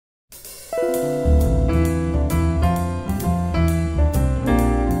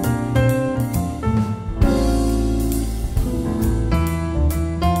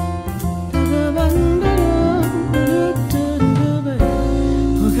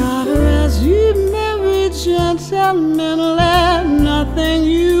torment, let nothing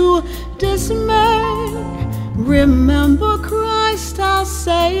you dismay. Remember Christ our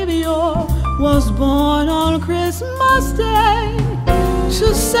Savior was born on Christmas Day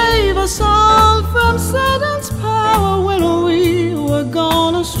to save us all from Satan's power when we were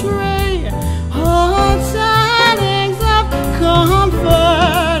gone astray. Oh, tidings of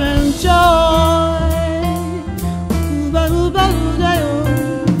comfort and joy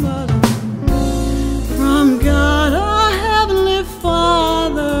from God our Heavenly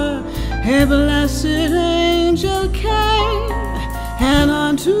Father. A blessed angel came, and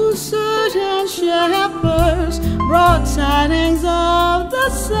unto certain shepherds brought tidings of the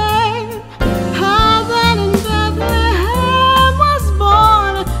same, how that in Bethlehem was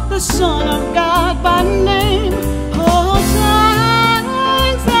born the Son of God by name. Oh,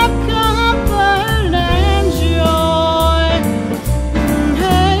 tidings of comfort and joy.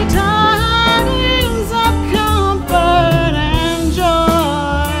 Hey, tidings of comfort and joy.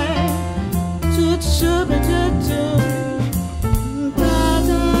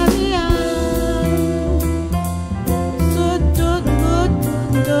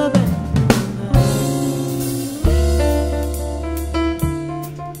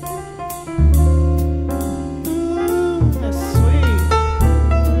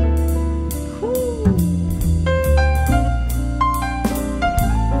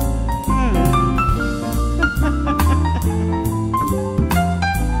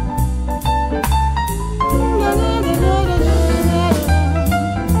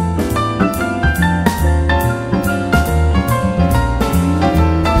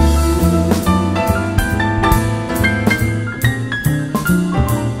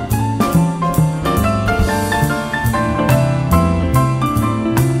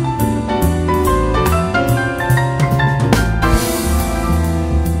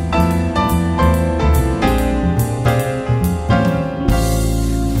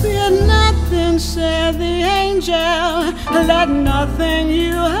 Said the angel, let nothing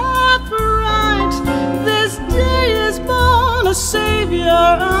you have fright. This day is born a Savior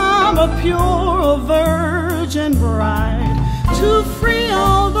of a pure virgin bride, to free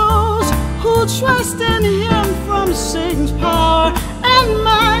all those who trust in Him from Satan's power and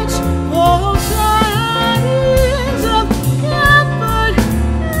might. Oh, tidings